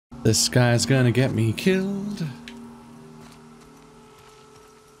This guy's gonna get me killed.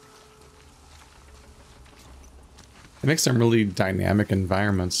 It makes some really dynamic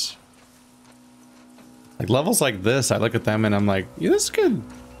environments. Like levels like this, I look at them and I'm like, yeah, this is good.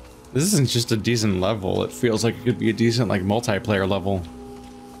 This isn't just a decent level. It feels like it could be a decent like multiplayer level.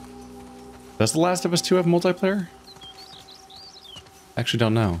 Does The Last of Us 2 have multiplayer? Actually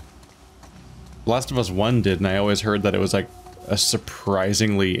don't know. The Last of Us 1 did, and I always heard that it was like a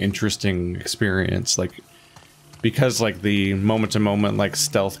surprisingly interesting experience. Like, because like the moment-to-moment like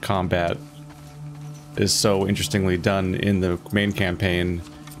stealth combat is so interestingly done in the main campaign,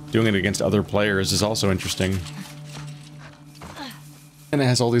 doing it against other players is also interesting. And it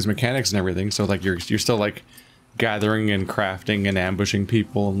has all these mechanics and everything, so like you're still like gathering and crafting and ambushing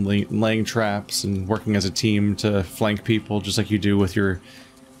people and laying traps and working as a team to flank people just like you do with your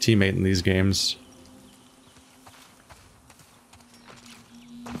teammate in these games.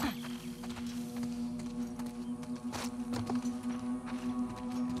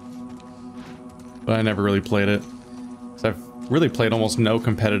 But I never really played it. So I've really played almost no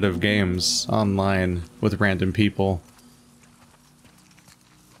competitive games online with random people.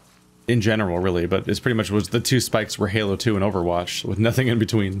 In general, really, but it's pretty much was the two spikes were Halo 2 and Overwatch, with nothing in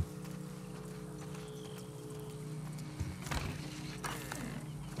between.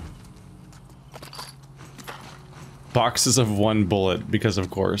 Boxes of 1 bullet, because of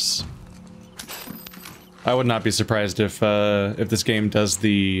course. I would not be surprised if this game does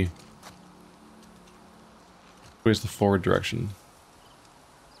the... Where's the forward direction?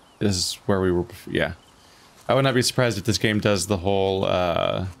 This is where we were before, yeah. I would not be surprised if this game does the whole,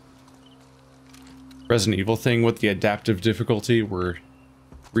 Resident Evil thing with the adaptive difficulty, where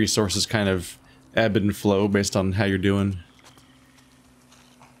resources kind of ebb and flow based on how you're doing.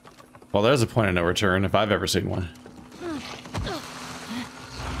 Well, there's a point of no return, if I've ever seen one.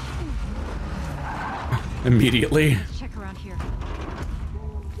 Immediately. Check around here.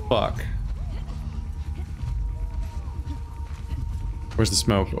 Fuck. Where's the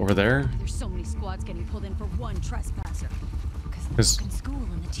smoke? Over there? There's so many squads getting pulled in for one trespasser. Because the school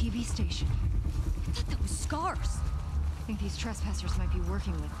and the TV station. I thought that was scars. I think these trespassers might be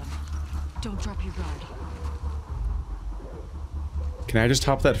working with them. Don't drop your guard. Can I just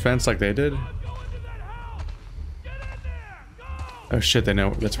hop that fence like they did? Oh shit, they know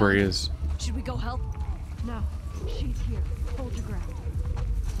that's where he is. Should we go help? No. She's here. Hold your ground.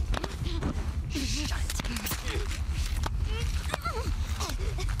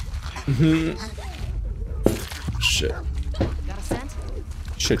 Shit. Got a scent?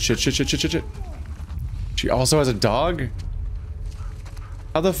 Shit. She also has a dog?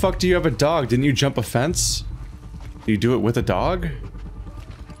 How the fuck do you have a dog? Didn't you jump a fence? Do you do it with a dog?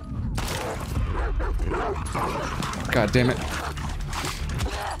 God damn it.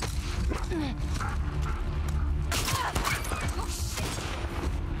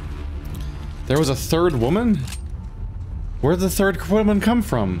 There was a third woman? Where did the third woman come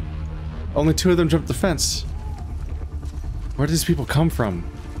from? Only 2 of them jumped the fence. Where do these people come from?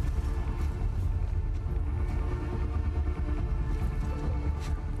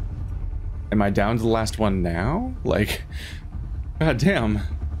 Am I down to the last one now? Like, god damn. Now,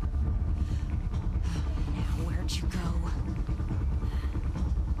 where'd you go?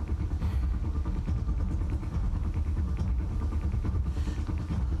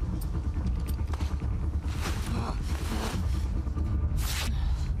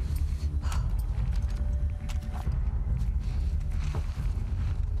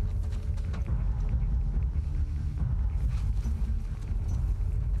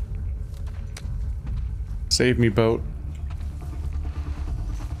 Save me, boat.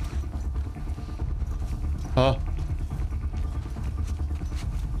 Huh?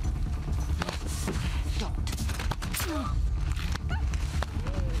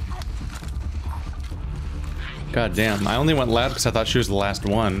 God damn, I only went loud because I thought she was the last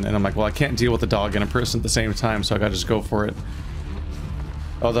one, and I'm like, well, I can't deal with a dog and a person at the same time, so I gotta just go for it.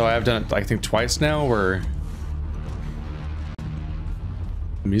 Although I have done it, I think, twice now, where...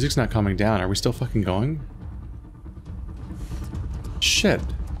 The music's not calming down. Are we still fucking going? Shit.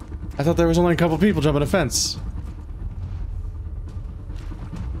 I thought there was only a couple people jumping a fence.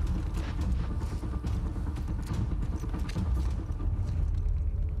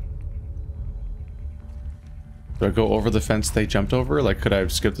 Do I go over the fence they jumped over? Like, could I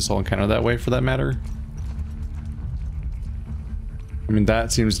have skipped this whole encounter that way, for that matter? I mean,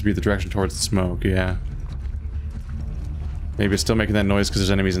 that seems to be the direction towards the smoke, yeah. Maybe it's still making that noise because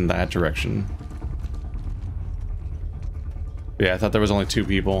there's enemies in that direction. Yeah, I thought there was only 2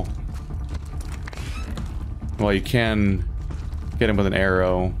 people. Well, you can get him with an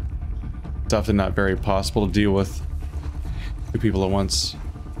arrow. It's often not very possible to deal with 2 people at once.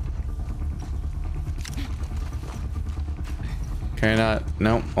 Can I not?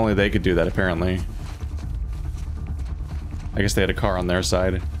 No, only they could do that apparently. I guess they had a car on their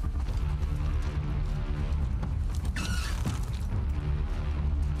side.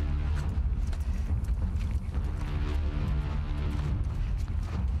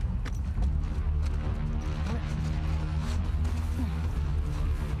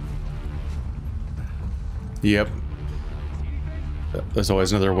 Yep. There's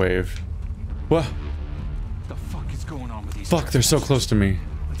always another wave. What? The fuck is going on with these? Fuck, they're so close to me.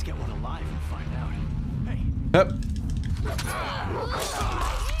 Let's get one alive and find out. Hey. Yep.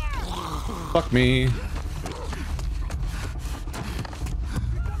 Fuck me.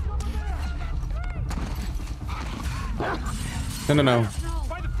 No, no, no.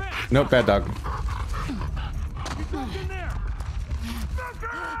 Nope, bad dog.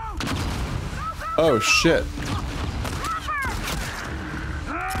 Oh, shit.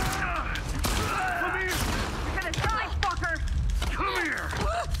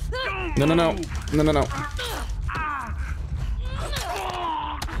 No, no, no. No, no, no.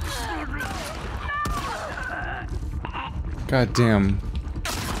 God damn.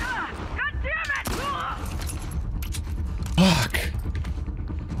 Fuck.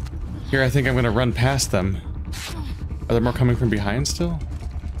 Here, I think I'm gonna run past them. Are there more coming from behind still?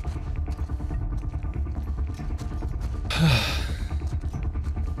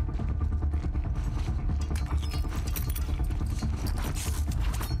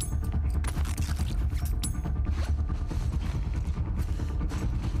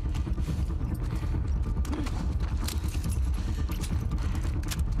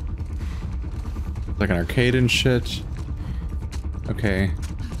 Like an arcade and shit. Okay.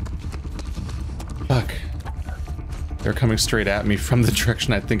 Fuck. They're coming straight at me from the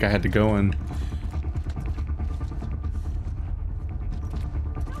direction I think I had to go in.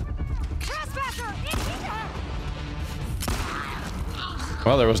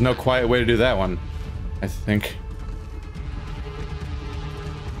 Well, there was no quiet way to do that one, I think.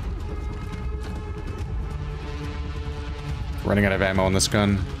 Running out of ammo on this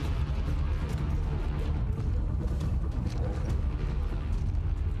gun.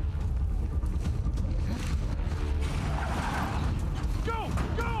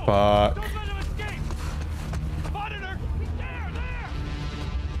 Fuck.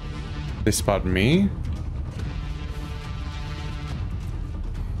 They spot me?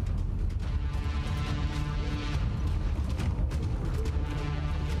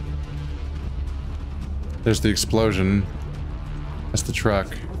 There's the explosion. That's the truck.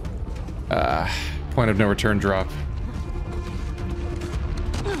 Point of no return drop.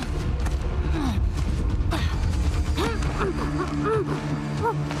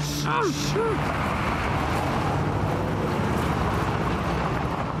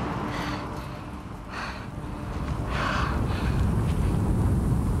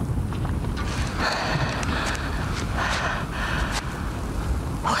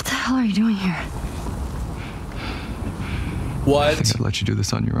 What the hell are you doing here? What? I think I'd let you do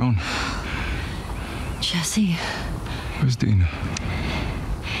this on your own. Jesse, Where's Dina?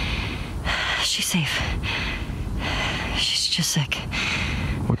 she's safe. She's just sick.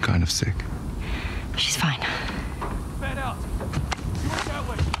 What kind of sick? She's fine. Fan out. Look that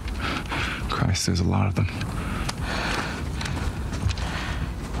way. Christ, there's a lot of them.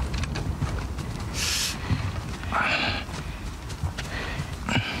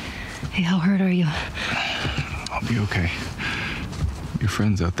 Hey, how hurt are you? I'll be okay. Your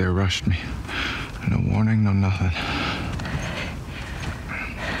friends out there rushed me. No warning, no nothing.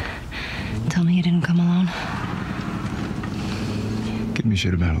 Tell me you didn't come alone. Give me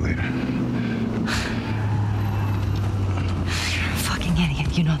shit about it later. You're a fucking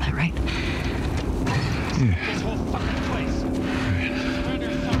idiot. You know that, right? Yeah.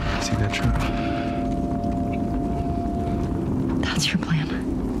 Right. See that truck? That's your plan.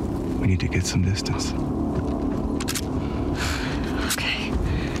 We need to get some distance. Okay.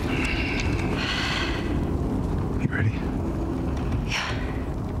 You ready? Yeah.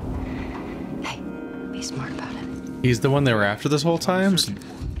 Hey, be smart about it. He's the one they were after this whole time?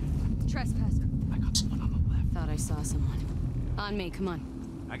 Trespasser. I got someone on the left. Thought I saw someone. On me, come on.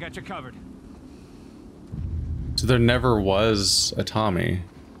 I got you covered. So there never was a Tommy.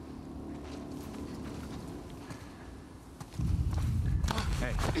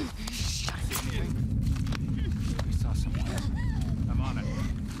 Hey. I saw someone. I'm on it.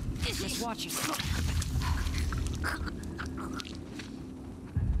 Just watching.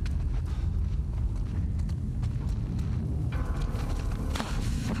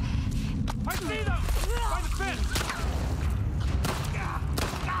 I see them! By the fence!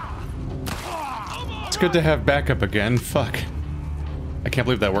 It's good to have backup again. Fuck. I can't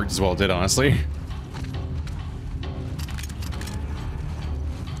believe that worked as well as it did, honestly.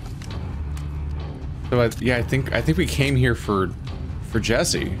 So yeah, I think we came here for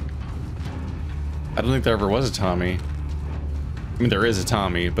Jesse. I don't think there ever was a Tommy. I mean, there is a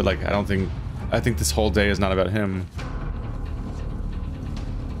Tommy, but like, I think this whole day is not about him.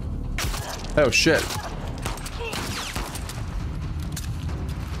 Oh shit.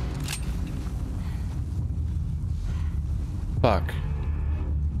 Fuck.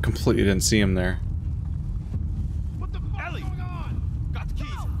 Completely didn't see him there. What the fuck? Ellie! Got the keys.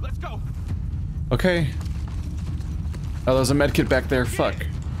 Let's go. Okay. Oh, there's a medkit back there. Fuck.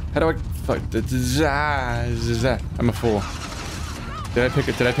 How do I? Fuck. I'm a fool. Did I pick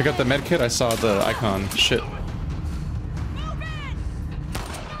it? Did I pick up the medkit? I saw the icon. Shit.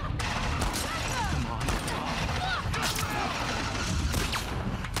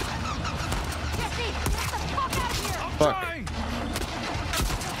 Fuck.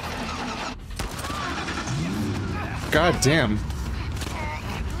 God damn.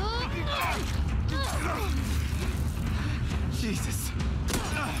 Jesus.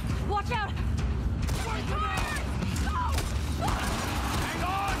 Watch out!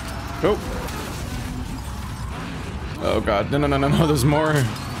 Oh. Oh god. No. There's more.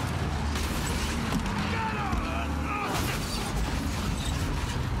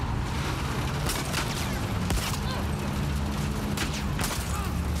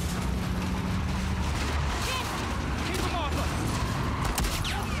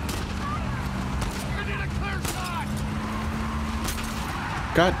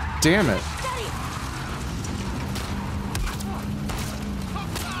 God damn it.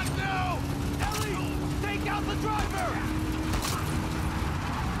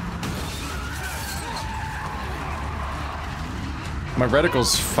 My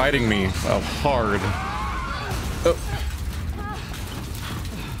reticle's fighting me hard. Oh.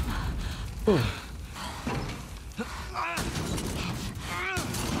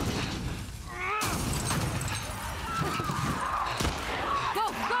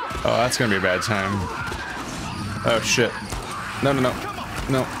 Oh, that's gonna be a bad time. Oh shit. No.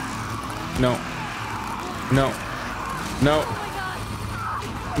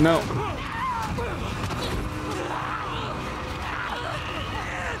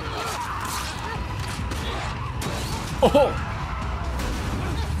 Oh!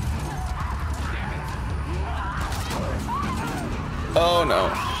 Oh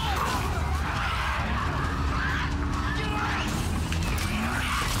no.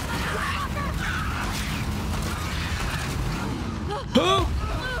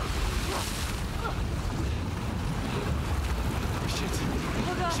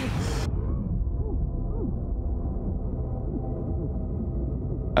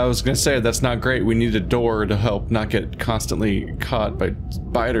 I was gonna say, that's not great. We need a door to help not get constantly caught by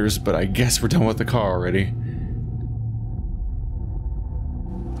spiders, but I guess we're done with the car already.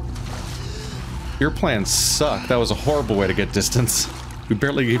 Your plans suck. That was a horrible way to get distance. We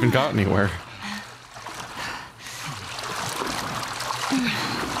barely even got anywhere.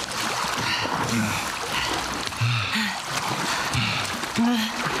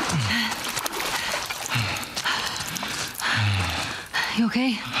 You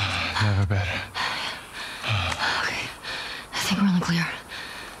okay? Never better. Okay. I think we're in the clear.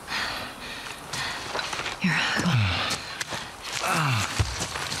 Here, go on.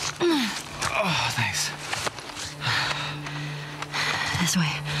 Oh, thanks. This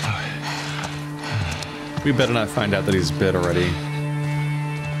way. We better not find out that he's bit already.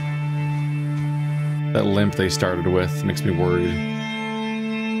 That limp they started with makes me worried.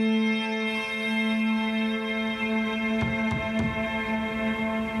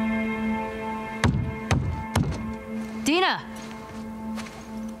 Dina!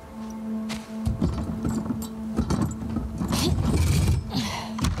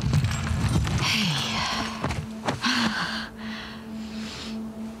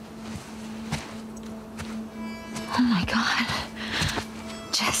 Oh my God.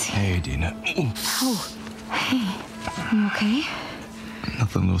 Jesse. Hey, Dina. Oh, hey. You okay?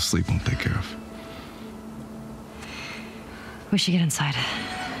 Nothing a little sleep won't take care of. We should get inside.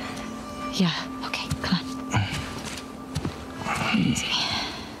 Yeah, okay, come on. Easy.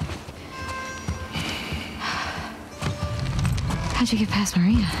 How'd you get past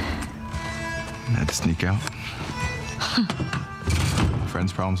Maria? I had to sneak out. My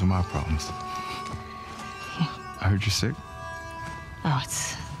friend's problems are my problems. Yeah. I heard you're sick. Oh,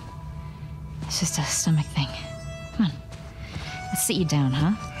 it's just a stomach thing. Come on. Let's sit you down,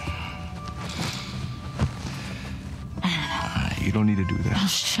 huh? okay. You don't need to do Oh, that.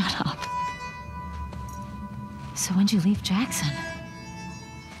 shut up. So when'd you leave Jackson?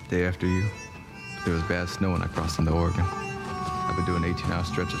 Day after you, there was bad snow when I crossed into Oregon. I've been doing 18-hour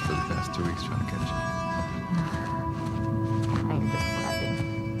stretches for the past 2 weeks trying to catch it. I'm just bragging.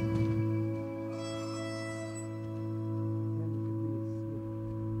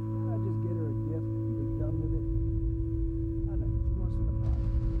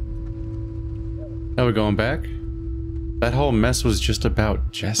 Now we're going back? That whole mess was just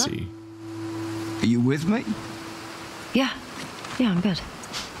about Jesse. Are you with me? Yeah. Yeah, I'm good.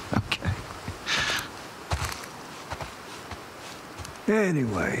 Okay.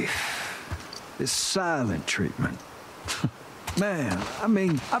 Anyway, this silent treatment. Man, I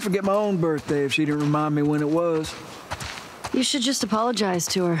mean, I forget my own birthday if she didn't remind me when it was. You should just apologize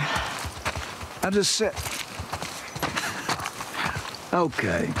to her. I just said...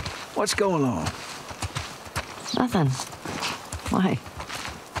 Okay, what's going on? Nothing. Why?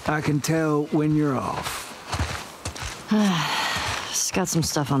 I can tell when you're off. Just got some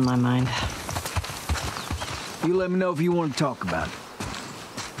stuff on my mind. You let me know if you want to talk about it.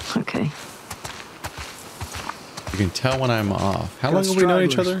 Okay. You can tell when I'm off. How Got long have we known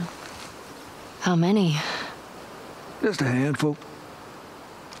each stragglers. other? How many? Just a handful.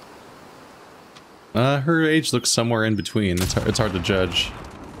 Her age looks somewhere in between. It's hard to judge.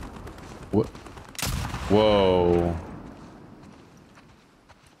 What? Whoa.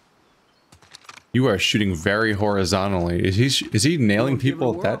 You are shooting very horizontally. Is he nailing Wanna give it a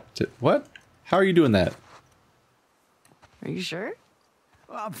people whirl? what? How are you doing that? Are you sure?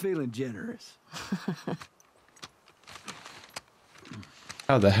 Well, I'm feeling generous.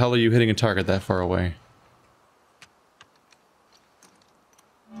 How the hell are you hitting a target that far away?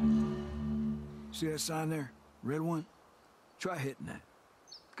 See that sign there? Red one? Try hitting that.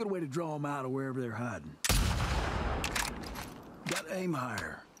 Good way to draw them out of wherever they're hiding. Got to aim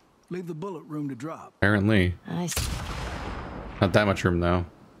higher. Leave the bullet room to drop. Apparently. I see. Not that much room though.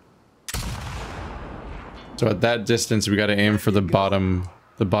 So at that distance we gotta aim for the bottom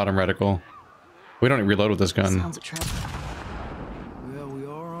reticle. We don't reload with this gun. Sounds attractive. Well, we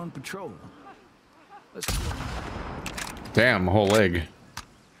are on patrol. Let's go. Damn, a whole leg.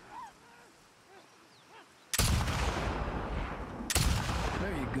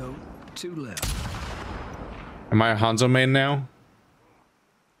 There you go. 2 left. Am I a Hanzo main now?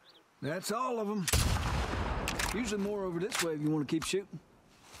 That's all of them. Usually more over this way if you want to keep shooting.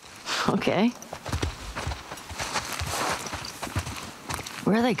 Okay.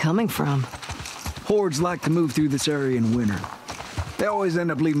 Where are they coming from? Hordes like to move through this area in winter. They always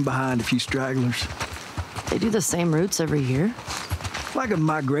end up leaving behind a few stragglers. They do the same routes every year? Like a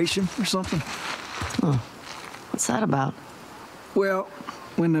migration or something. What's that about? Well,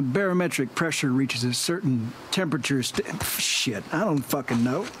 when the barometric pressure reaches a certain temperature... Shit, I don't fucking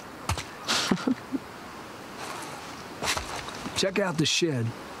know. Check out the shed.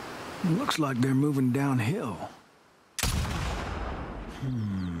 It looks like they're moving downhill.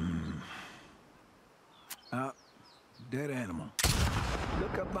 Dead animal.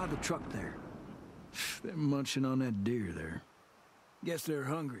 Look up by the truck there. They're munching on that deer there. Guess they're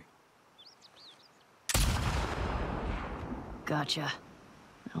hungry. Gotcha.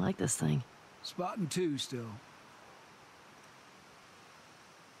 I like this thing. Spotting 2 still.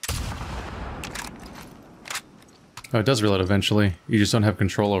 Oh, it does reload eventually. You just don't have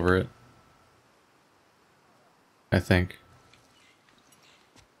control over it. I think.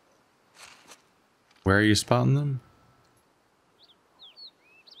 Where are you spotting them?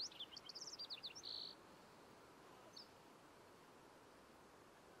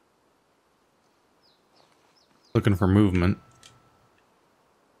 Looking for movement.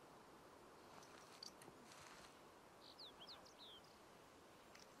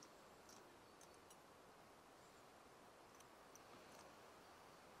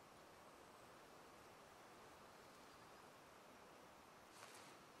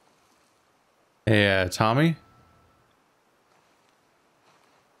 Hey, Tommy?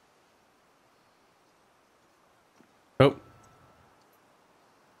 Oh.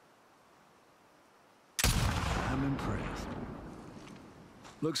 I'm impressed.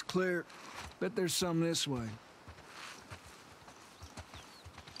 Looks clear. Bet there's some this way.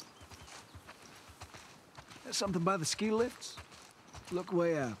 There's something by the ski lifts? Look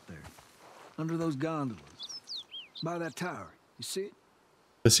way out there. Under those gondolas. By that tower. You see it?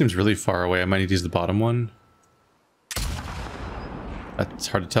 This seems really far away. I might need to use the bottom one. That's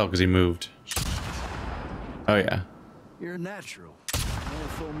hard to tell because he moved. Oh yeah. You're a natural. On a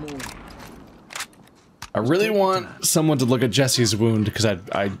full moon. I really want someone to look at Jesse's wound because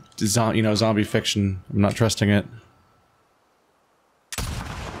I zombie fiction. I'm not trusting it.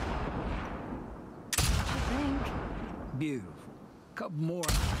 Couple more.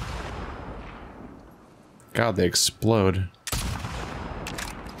 God, they explode.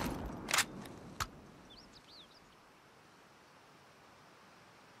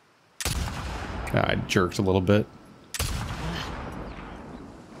 I jerked a little bit.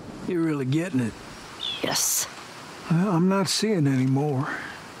 You're really getting it. Yes. Well, I'm not seeing any more.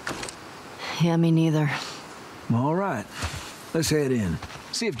 Yeah, me neither. All right. Let's head in.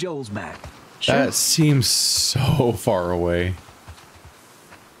 See if Joel's back. Sure. That seems so far away.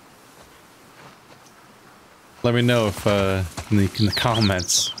 Let me know if in the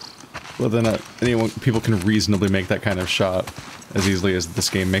comments whether or not people can reasonably make that kind of shot as easily as this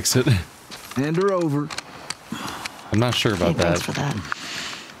game makes it. Hand her over. I'm not sure about Hey, that. thanks for that.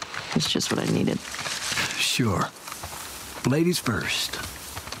 It's just what I needed. Sure. Ladies first.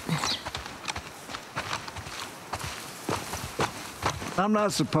 I'm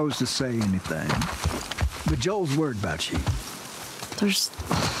not supposed to say anything, but Joel's worried about you. There's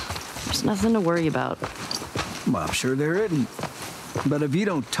nothing to worry about. Well, I'm sure there isn't. But if you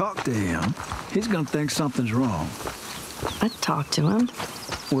don't talk to him, he's gonna think something's wrong. I talked to him.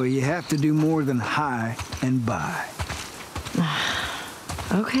 Well, you have to do more than hi and bye.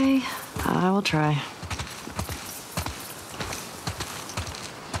 Okay, I will try.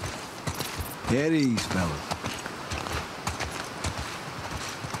 Head east, fellas.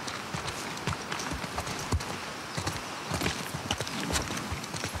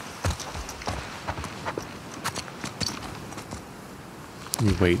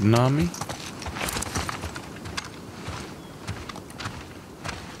 You waiting on me?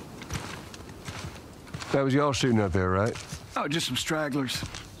 That was y'all shooting up there, right? Oh, just some stragglers.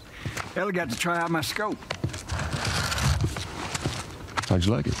 Ellie got to try out my scope. How'd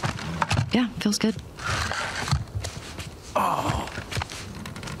you like it? Yeah, feels good. I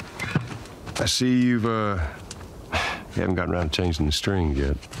see you haven't gotten around to changing the string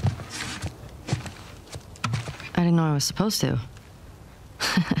yet. I didn't know I was supposed to.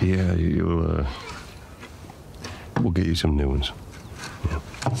 Yeah, we'll get you some new ones. Yeah.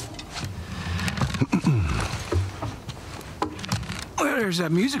 Well, there's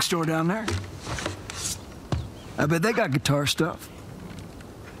that music store down there. I bet they got guitar stuff.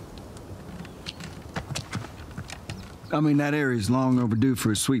 I mean, that area's long overdue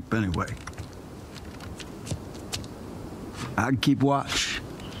for a sweep anyway. I can keep watch.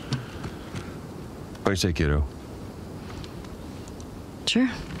 What do you say, kiddo? Sure.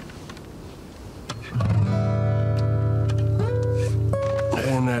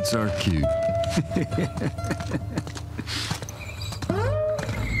 And that's our cue.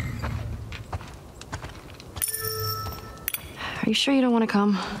 Are you sure you don't want to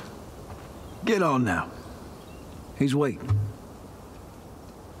come? Get on now. He's waiting.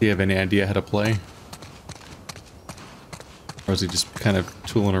 Do you have any idea how to play? Or is he just kind of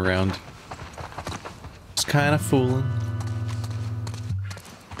tooling around? Just kind of fooling.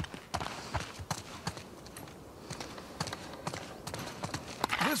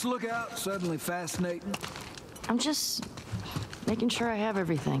 This lookout suddenly fascinating. I'm just making sure I have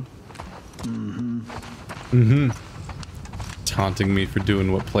everything. Taunting me for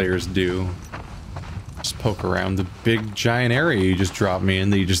doing what players do. Just poke around the big giant area you just dropped me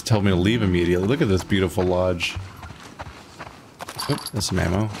in that you just told me to leave immediately. Look at this beautiful lodge. Oop, that's some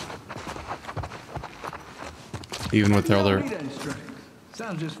ammo. Even with all their...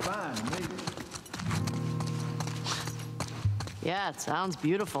 Sounds just fine to me. Yeah, it sounds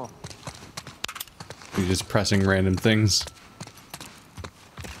beautiful. You're just pressing random things.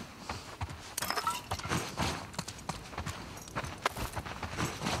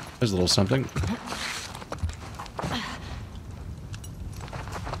 There's a little something.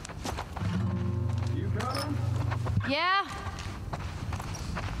 Yeah?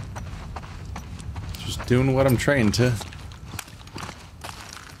 Just doing what I'm trained to.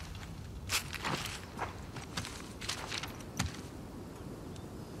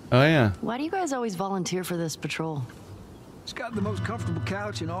 Oh yeah. Why do you guys always volunteer for this patrol? It's got the most comfortable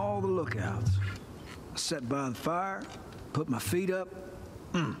couch in all the lookouts. I sat by the fire, put my feet up.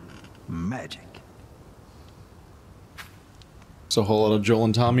 Magic. So a whole lot of Joel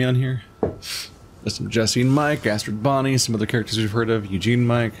and Tommy on here. There's some Jesse and Mike, Astrid Bonnie, some other characters we've heard of, Eugene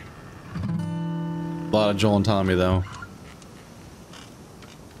Mike. A lot of Joel and Tommy though.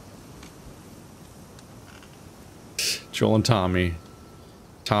 Joel and Tommy.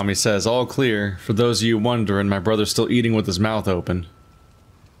 Tommy says, all clear. For those of you wondering, my brother's still eating with his mouth open.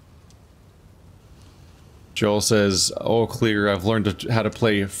 Joel says, all clear. I've learned how to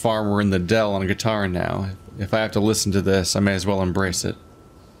play Farmer in the Dell on a guitar now. If I have to listen to this, I may as well embrace it.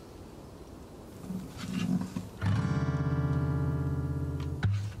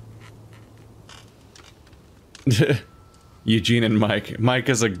 Eugene and Mike. Mike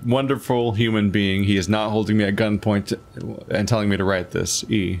is a wonderful human being. He is not holding me at gunpoint and telling me to write this.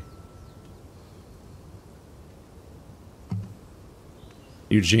 E.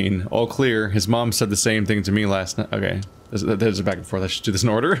 Eugene. All clear. His mom said the same thing to me last night. Okay. There's a back and forth. I should do this in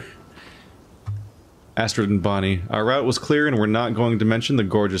order. Astrid and Bonnie. Our route was clear and we're not going to mention the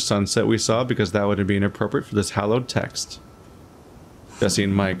gorgeous sunset we saw because that would be inappropriate for this hallowed text. Jesse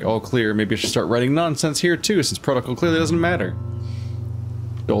and Mike. All clear. Maybe I should start writing nonsense here too since protocol clearly doesn't matter.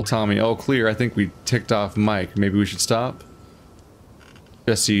 Joel, Tommy. All clear. I think we ticked off Mike. Maybe we should stop?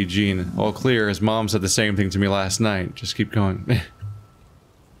 Jesse, Eugene. All clear. His mom said the same thing to me last night. Just keep going.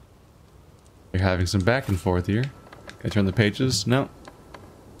 You're having some back and forth here. Can I turn the pages? No.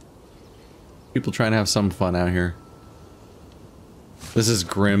 People trying to have some fun out here. This is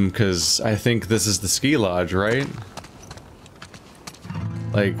grim because I think this is the ski lodge, right?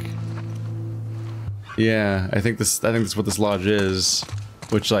 Like, yeah, I think that's what this lodge is.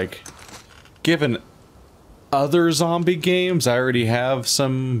 Which, like, given other zombie games, I already have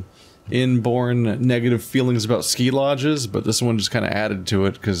some inborn negative feelings about ski lodges, but this one just kind of added to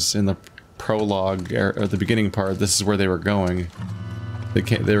it because in the prologue or the beginning part, this is where they were going.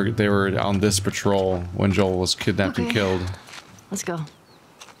 They were on this patrol when Joel was kidnapped and killed. Let's go.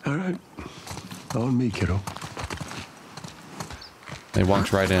 All right. On me, kiddo. They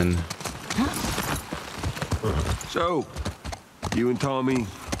walked right in. So, you and Tommy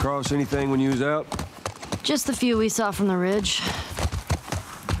cross anything when you was out? Just the few we saw from the ridge.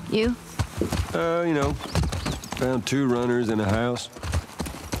 You? You know, found 2 runners in a house.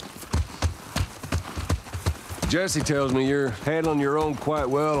 Jesse tells me you're handling your own quite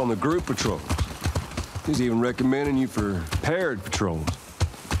well on the group patrols. He's even recommending you for paired patrols.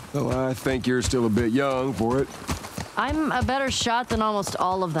 Though I think you're still a bit young for it. I'm a better shot than almost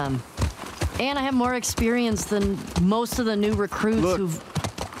all of them. And I have more experience than most of the new recruits who've...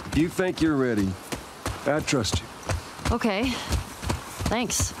 If you think you're ready, I trust you. Okay.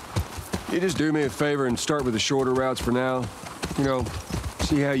 Thanks. You just do me a favor and start with the shorter routes for now. You know,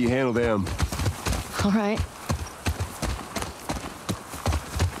 see how you handle them. All right.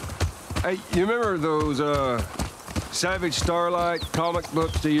 Hey, you remember those, Savage Starlight comic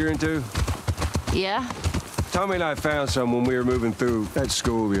books that you're into? Yeah? Tommy and I found some when we were moving through that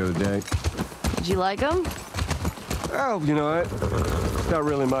school the other day. Did you like them? Oh, you know, not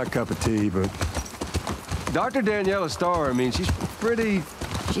really my cup of tea, but... Dr. Daniela Starr, I mean, she's pretty...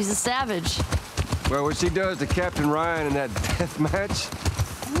 She's a savage. Well, what she does to Captain Ryan in that death match...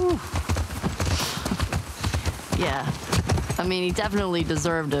 Whew. Yeah. I mean, he definitely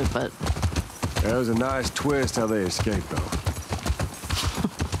deserved it, but... That was a nice twist how they escaped, though.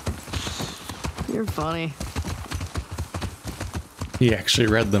 You're funny. He actually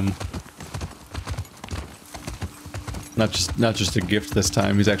read them. Not just a gift this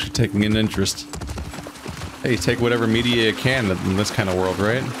time. He's actually taking an interest. Hey, take whatever media you can in this kind of world,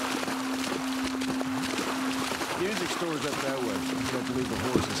 right? Music store's up that way. You have to leave the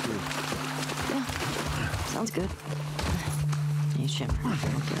horses here. Yeah. Sounds good. Hey, Shimmer.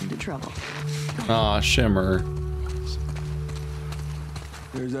 Don't get into trouble. Aw, Shimmer.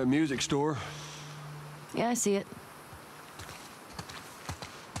 There's that music store. Yeah, I see it.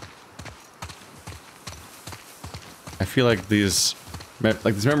 I feel like these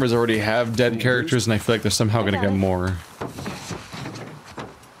members already have dead characters, and I feel like they're somehow gonna get more.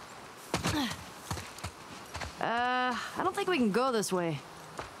 I don't think we can go this way.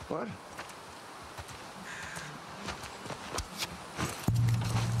 What?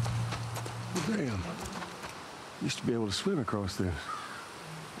 Well, damn. Used to be able to swim across this.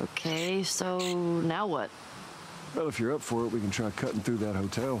 Okay, so now what? Well, if you're up for it, we can try cutting through that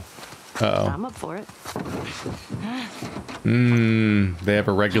hotel. Uh-oh. I'm up for it. They have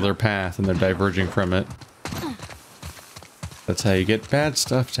a regular path and they're diverging from it. That's how you get bad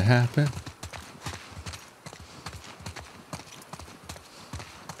stuff to happen.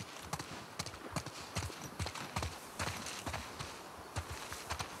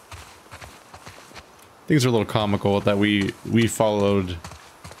 Things are a little comical that we followed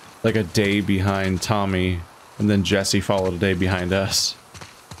like a day behind Tommy, and then Jesse followed a day behind us.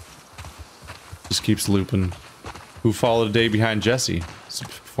 Just keeps looping. Who followed a day behind Jesse? So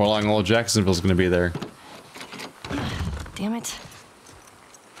before long, old Jacksonville's gonna be there. Damn it.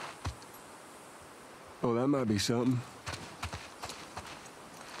 Oh, that might be something.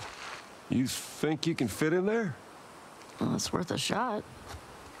 You think you can fit in there? Well, it's worth a shot.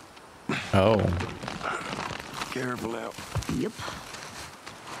 Oh. Careful now. Yep.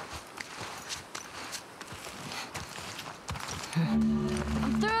 I'm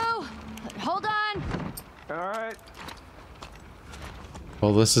through! Hold on! All right.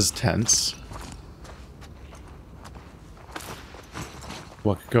 Well, this is tense.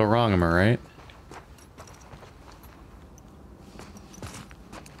 What could go wrong, am I right?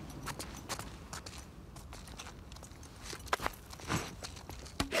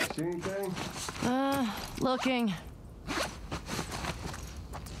 See anything? Looking.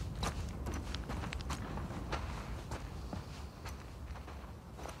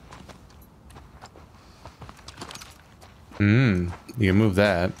 You can move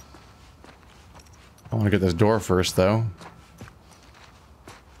that. I want to get this door first, though.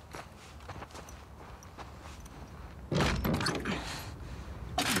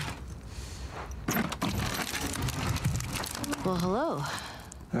 Well, hello.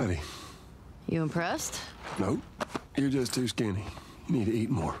 Howdy. You impressed? Nope. You're just too skinny. You need to eat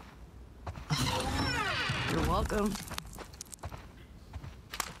more. You're welcome.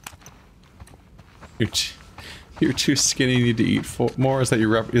 You're too skinny. You need to eat more. Is that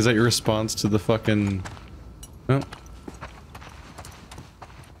your response to the fucking? Oh.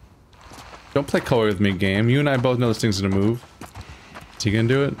 Don't play color with me, game. You and I both know this thing's gonna move. Is he gonna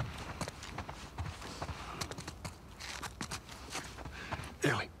do it?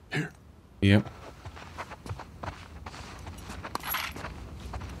 Ellie, here. Yep.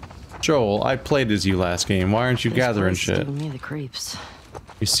 Joel, I played as you last game. Why aren't you gathering shit? Giving me the creeps.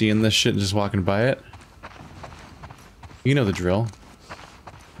 You seeing this shit and just walking by it? You know the drill.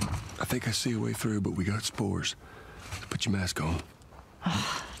 I think I see a way through, but we got spores. Put your mask on.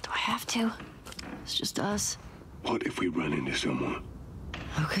 Do I have to? It's just us. What if we run into someone?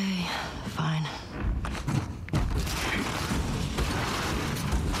 Okay, fine.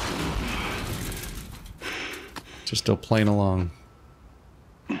 Just still playing along.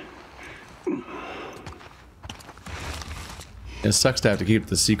 It sucks to have to keep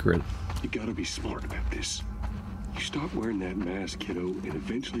the secret. You gotta be smart about this. You stop wearing that mask, kiddo, and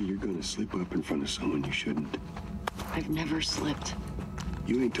eventually you're gonna slip up in front of someone you shouldn't. I've never slipped.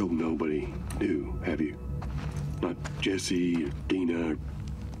 You ain't told nobody new, have you? Not Jesse or Dina.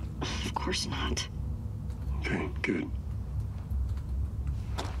 Of course not. Okay, good.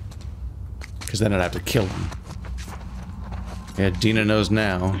 Because then I'd have to kill him. Yeah, Dina knows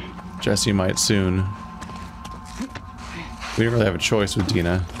now. Jesse might soon. We didn't really have a choice with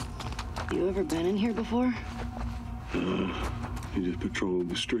Dina. You ever been in here before? You just patrol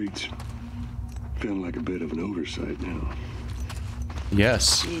the streets. Feeling like a bit of an oversight now.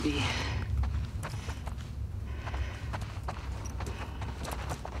 Yes. Maybe.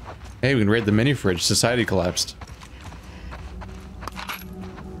 Hey, we can raid the mini fridge. Society collapsed.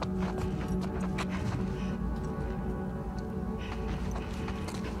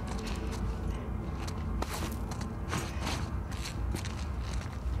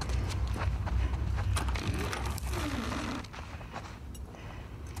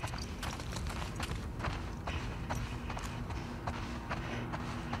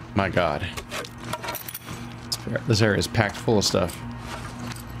 My God. This area is packed full of stuff.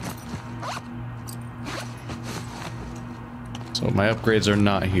 So my upgrades are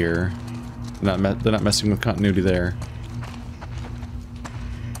not here. They're not messing with continuity there.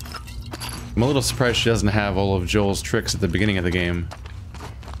 I'm a little surprised she doesn't have all of Joel's tricks at the beginning of the game.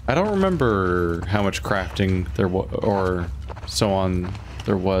 I don't remember how much crafting there was, or so on,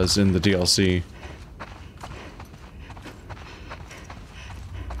 there was in the DLC.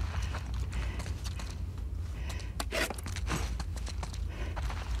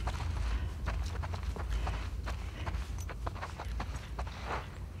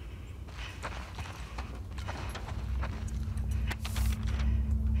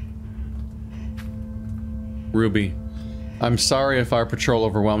 Ruby, I'm sorry if our patrol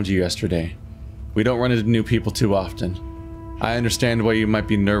overwhelmed you yesterday. We don't run into new people too often. I understand why you might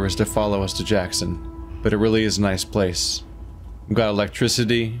be nervous to follow us to Jackson, but it really is a nice place. We've got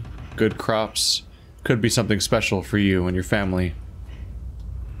electricity, good crops, could be something special for you and your family.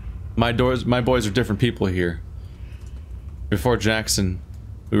 My boys are different people here. Before Jackson,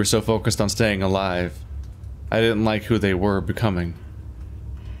 we were so focused on staying alive, I didn't like who they were becoming.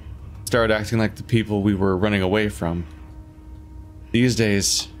 Started acting like the people we were running away from. These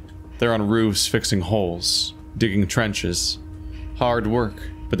days, they're on roofs fixing holes, digging trenches. Hard work,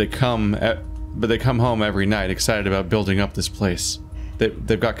 but they come home every night excited about building up this place.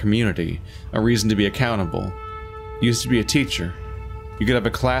 They've got community, a reason to be accountable. You used to be a teacher. You could have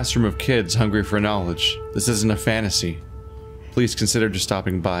a classroom of kids hungry for knowledge. This isn't a fantasy. Please consider just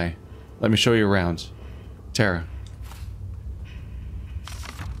stopping by. Let me show you around. Tara.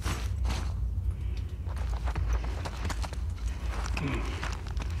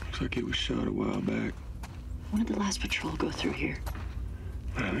 Looks like it was shot a while back. When did the last patrol go through here?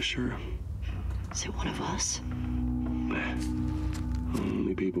 I'm not sure. Is it one of us? Nah.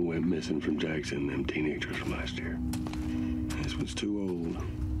 Only people went missing from Jackson, them teenagers from last year. This one's too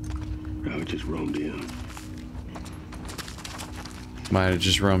old. Probably just roamed in. Might have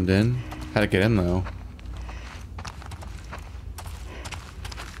just roamed in. How'd it get in though?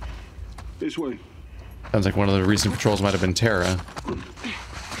 This way. Sounds like one of the recent patrols might have been Tara.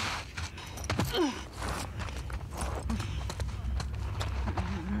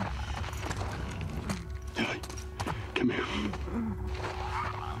 Come here.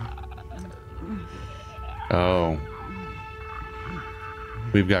 Oh.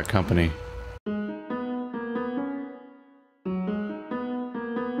 We've got company.